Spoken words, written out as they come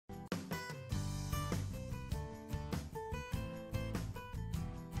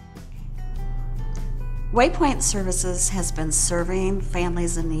Waypoint Services has been serving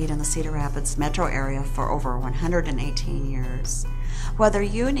families in need in the Cedar Rapids metro area for over 118 years. Whether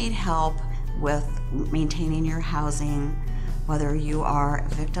you need help with maintaining your housing, whether you are a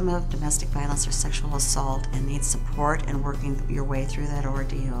victim of domestic violence or sexual assault and need support in working your way through that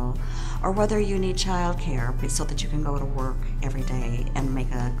ordeal, or whether you need child care so that you can go to work every day and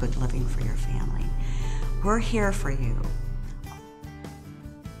make a good living for your family, we're here for you.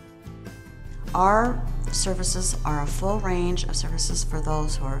 Our services are a full range of services for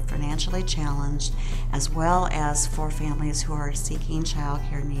those who are financially challenged, as well as for families who are seeking child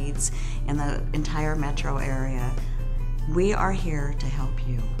care needs in the entire metro area. We are here to help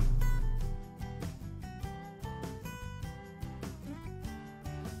you.